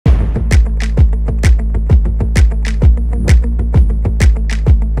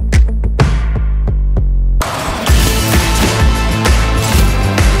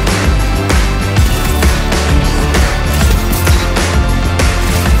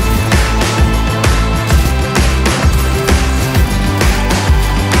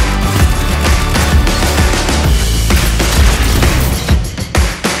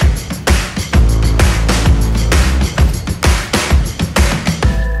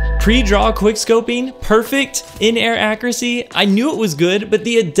Pre-draw quickscoping, perfect in-air accuracy. I knew it was good, but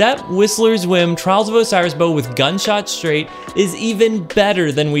the Adept Whistler's Whim Trials of Osiris bow with Gunshot Straight is even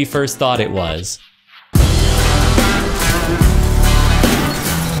better than we first thought it was.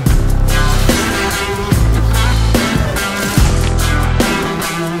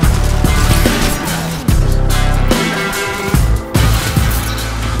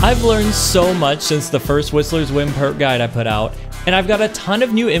 I've learned so much since the first Whistler's Whim perk guide I put out, and I've got a ton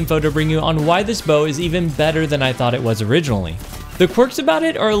of new info to bring you on why this bow is even better than I thought it was originally. The quirks about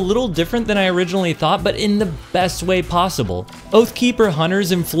it are a little different than I originally thought, but in the best way possible. Oathkeeper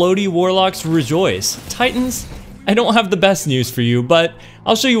hunters and floaty warlocks rejoice. Titans, I don't have the best news for you, but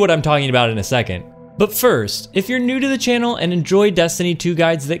I'll show you what I'm talking about in a second. But first, if you're new to the channel and enjoy Destiny 2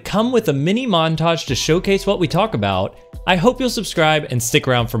 guides that come with a mini montage to showcase what we talk about, I hope you'll subscribe and stick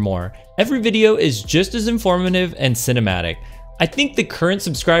around for more. Every video is just as informative and cinematic. I think the current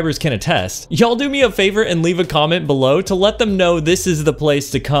subscribers can attest. Y'all do me a favor and leave a comment below to let them know this is the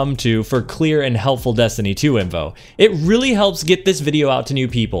place to come to for clear and helpful Destiny 2 info. It really helps get this video out to new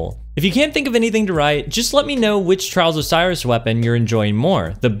people. If you can't think of anything to write, just let me know which Trials of Osiris weapon you're enjoying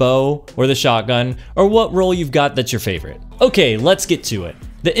more, the bow or the shotgun, or what role you've got that's your favorite. Okay, let's get to it.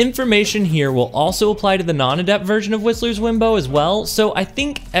 The information here will also apply to the non-Adept version of Whistler's Whim bow as well, so I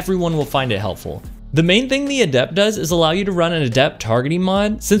think everyone will find it helpful. The main thing the Adept does is allow you to run an Adept targeting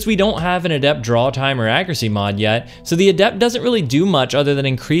mod, since we don't have an Adept draw time or accuracy mod yet, so the Adept doesn't really do much other than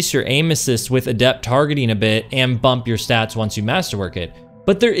increase your aim assist with Adept targeting a bit and bump your stats once you masterwork it.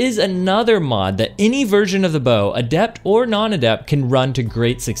 But there is another mod that any version of the bow, Adept or non-Adept, can run to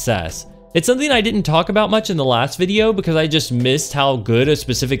great success. It's something I didn't talk about much in the last video because I just missed how good a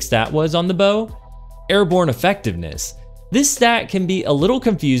specific stat was on the bow. Airborne effectiveness. This stat can be a little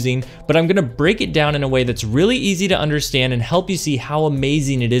confusing, but I'm gonna break it down in a way that's really easy to understand and help you see how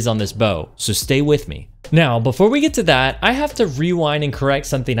amazing it is on this bow, so stay with me. Now, before we get to that, I have to rewind and correct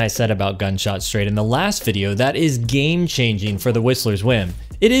something I said about Gunshot Straight in the last video that is game-changing for the Whistler's Whim.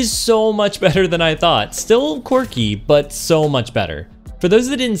 It is so much better than I thought. Still quirky, but so much better. For those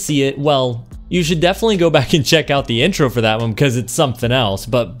that didn't see it, well, you should definitely go back and check out the intro for that one because it's something else,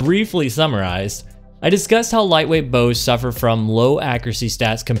 but briefly summarized, I discussed how lightweight bows suffer from low accuracy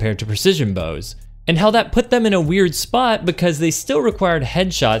stats compared to precision bows, and how that put them in a weird spot because they still required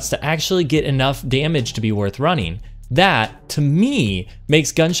headshots to actually get enough damage to be worth running. That, to me,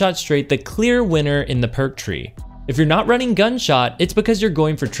 makes Gunshot Straight the clear winner in the perk tree. If you're not running Gunshot, it's because you're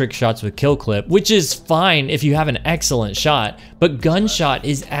going for trick shots with kill clip, which is fine if you have an excellent shot, but Gunshot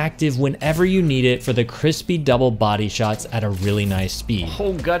is active whenever you need it for the crispy double body shots at a really nice speed.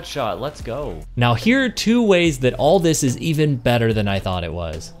 Oh, Gutshot, let's go. Now here are two ways that all this is even better than I thought it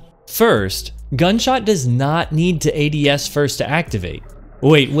was. First, Gunshot does not need to ADS first to activate.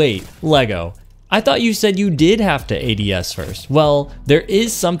 Wait, Lego. I thought you said you did have to ADS first. Well, there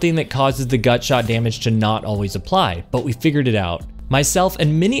is something that causes the Gutshot damage to not always apply, but we figured it out. Myself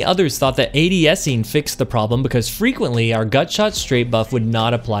and many others thought that ADSing fixed the problem because frequently our Gutshot Straight buff would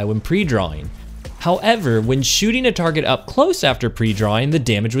not apply when pre-drawing. However, when shooting a target up close after pre-drawing, the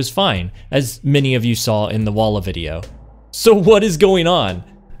damage was fine, as many of you saw in the Walla video. So what is going on?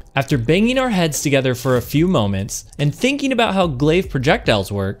 After banging our heads together for a few moments and thinking about how glaive projectiles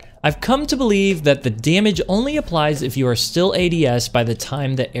work, I've come to believe that the damage only applies if you are still ADS by the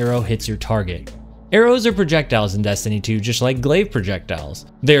time the arrow hits your target. Arrows are projectiles in Destiny 2 just like glaive projectiles.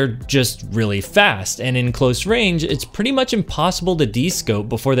 They're just really fast, and in close range, it's pretty much impossible to descope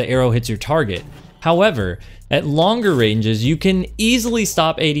before the arrow hits your target. However, at longer ranges, you can easily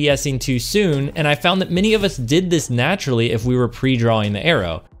stop ADSing too soon, and I found that many of us did this naturally if we were pre-drawing the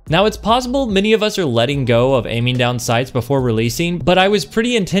arrow. Now it's possible many of us are letting go of aiming down sights before releasing, but I was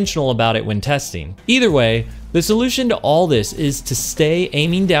pretty intentional about it when testing. Either way, the solution to all this is to stay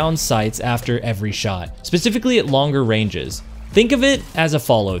aiming down sights after every shot, specifically at longer ranges. Think of it as a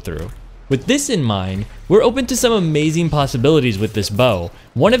follow-through. With this in mind, we're open to some amazing possibilities with this bow,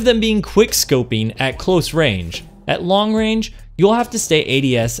 one of them being quick scoping at close range. At long range, you'll have to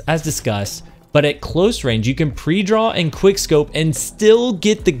stay ADS as discussed, but at close range, you can pre-draw and quickscope and still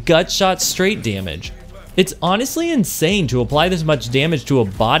get the Gutshot Straight damage. It's honestly insane to apply this much damage to a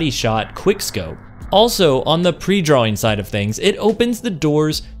body shot quickscope. Also, on the pre-drawing side of things, it opens the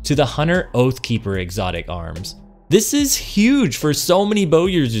doors to the Hunter Oathkeeper exotic arms. This is huge for so many bow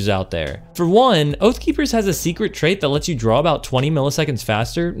users out there. For one, Oathkeepers has a secret trait that lets you draw about 20 milliseconds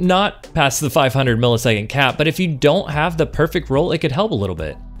faster, not past the 500 millisecond cap, but if you don't have the perfect roll, it could help a little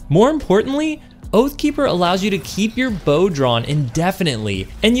bit. More importantly, Oathkeeper allows you to keep your bow drawn indefinitely,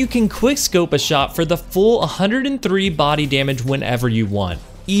 and you can quickscope a shot for the full 103 body damage whenever you want.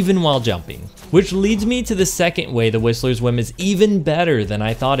 even while jumping. Which leads me to the second way the Whistler's Whim is even better than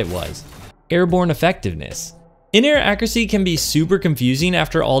I thought it was. Airborne effectiveness. In-air accuracy can be super confusing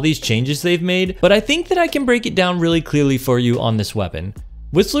after all these changes they've made, but I think that I can break it down really clearly for you on this weapon.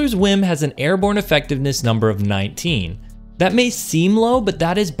 Whistler's Whim has an airborne effectiveness number of 19. That may seem low, but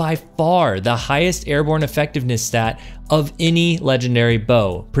that is by far the highest airborne effectiveness stat of any legendary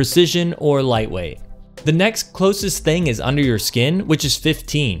bow, precision or lightweight. The next closest thing is Under Your Skin, which is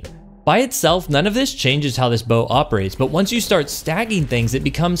 15. By itself, none of this changes how this bow operates, but once you start stacking things, it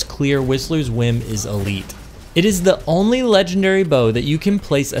becomes clear Whistler's Whim is elite. It is the only legendary bow that you can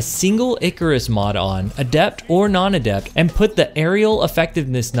place a single Icarus mod on, Adept or non-Adept, and put the aerial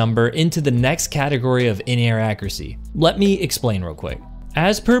effectiveness number into the next category of in-air accuracy. Let me explain real quick.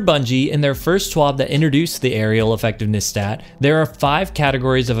 As per Bungie, in their first swap that introduced the aerial effectiveness stat, there are 5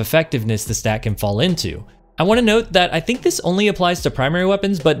 categories of effectiveness the stat can fall into. I want to note that I think this only applies to primary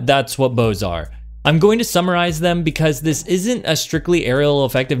weapons, but that's what bows are. I'm going to summarize them because this isn't a strictly aerial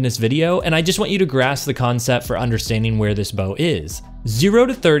effectiveness video, and I just want you to grasp the concept for understanding where this bow is. 0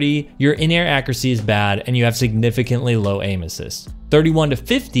 to 30, your in-air accuracy is bad and you have significantly low aim assist. 31 to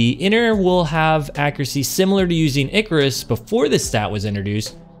 50, in-air will have accuracy similar to using Icarus before this stat was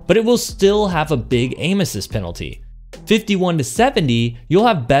introduced, but it will still have a big aim assist penalty. 51 to 70, you'll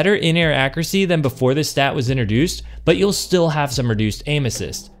have better in-air accuracy than before this stat was introduced, but you'll still have some reduced aim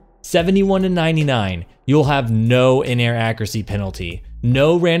assist. 71 to 99, you'll have no in-air accuracy penalty,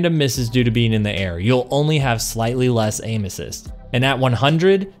 no random misses due to being in the air, you'll only have slightly less aim assist. And at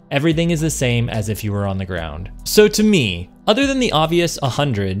 100, everything is the same as if you were on the ground. So to me, other than the obvious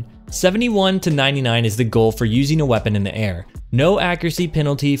 100, 71 to 99 is the goal for using a weapon in the air. No accuracy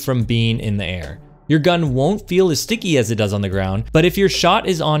penalty from being in the air. Your gun won't feel as sticky as it does on the ground, but if your shot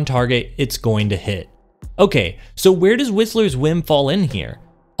is on target, it's going to hit. Okay, so where does Whistler's Whim fall in here?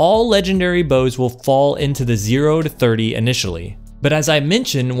 All legendary bows will fall into the 0 to 30 initially. But as I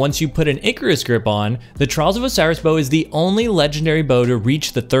mentioned, once you put an Icarus grip on, the Trials of Osiris bow is the only legendary bow to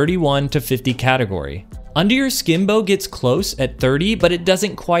reach the 31 to 50 category. Under Your Skin bow gets close at 30, but it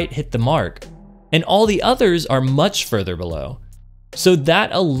doesn't quite hit the mark. And all the others are much further below. So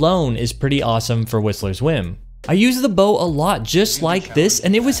that alone is pretty awesome for Whistler's Whim. I used the bow a lot just like this,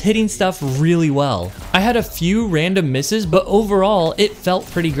 and it was hitting stuff really well. I had a few random misses, but overall it felt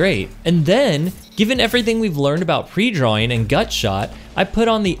pretty great. And then, given everything we've learned about pre-drawing and Gutshot, I put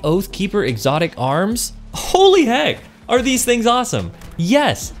on the Oathkeeper exotic arms. Holy heck, are these things awesome?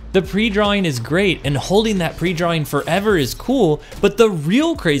 Yes, the pre-drawing is great, and holding that pre-drawing forever is cool, but the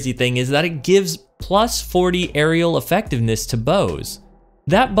real crazy thing is that it gives plus 40 aerial effectiveness to bows.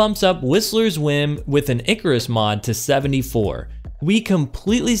 That bumps up Whistler's Whim with an Icarus mod to 74. We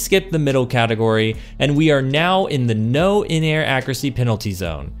completely skipped the middle category, and we are now in the no in-air accuracy penalty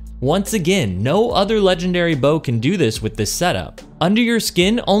zone. Once again, no other legendary bow can do this with this setup. Under Your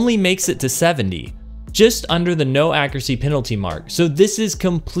Skin only makes it to 70, just under the no accuracy penalty mark, so this is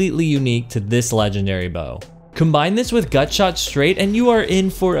completely unique to this legendary bow. Combine this with Gutshot Straight and you are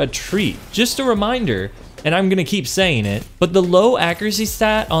in for a treat. Just a reminder, and I'm gonna keep saying it, but the low accuracy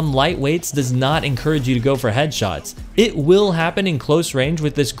stat on lightweights does not encourage you to go for headshots. It will happen in close range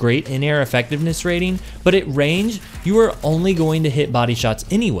with this great in-air effectiveness rating, but at range, you are only going to hit body shots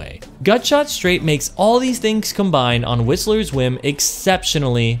anyway. Gutshot Straight makes all these things combined on Whistler's Whim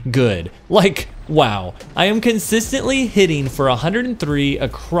exceptionally good. Like, wow, I am consistently hitting for 103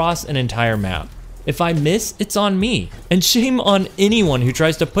 across an entire map. If I miss, it's on me. And shame on anyone who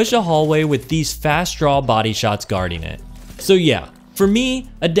tries to push a hallway with these fast draw body shots guarding it. So yeah, for me,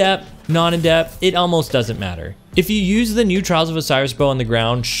 Adept, non-Adept, it almost doesn't matter. If you use the new Trials of Osiris bow on the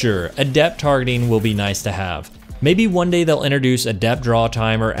ground, sure, Adept targeting will be nice to have. Maybe one day they'll introduce Adept draw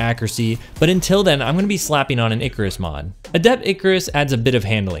time or accuracy, but until then, I'm gonna be slapping on an Icarus mod. Adept Icarus adds a bit of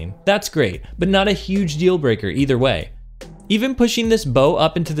handling. That's great, but not a huge deal breaker either way. Even pushing this bow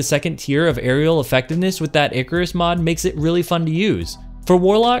up into the second tier of aerial effectiveness with that Icarus mod makes it really fun to use. For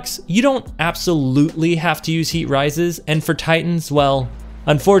Warlocks, you don't absolutely have to use heat rises, and for Titans, well,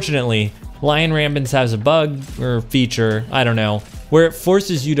 unfortunately, Lion Rampants has a bug, or feature, I don't know, where it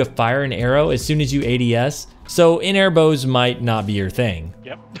forces you to fire an arrow as soon as you ADS, so in-air bows might not be your thing.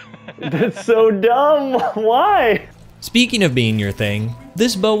 Yep. That's so dumb, why? Speaking of being your thing,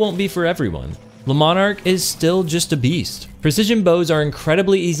 this bow won't be for everyone. The Monarch is still just a beast. Precision bows are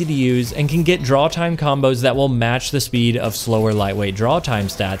incredibly easy to use and can get draw time combos that will match the speed of slower lightweight draw time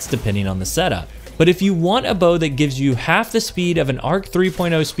stats depending on the setup. But if you want a bow that gives you half the speed of an Arc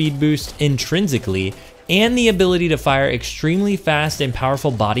 3.0 speed boost intrinsically, and the ability to fire extremely fast and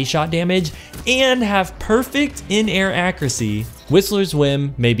powerful body shot damage, and have perfect in-air accuracy, Whistler's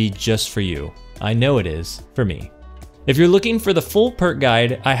Whim may be just for you. I know it is for me. If you're looking for the full perk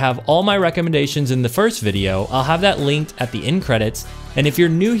guide, I have all my recommendations in the first video. I'll have that linked at the end credits. And if you're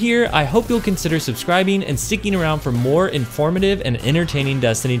new here, I hope you'll consider subscribing and sticking around for more informative and entertaining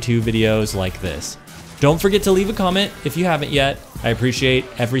Destiny 2 videos like this. Don't forget to leave a comment if you haven't yet. I appreciate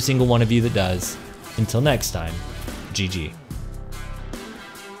every single one of you that does. Until next time, GG.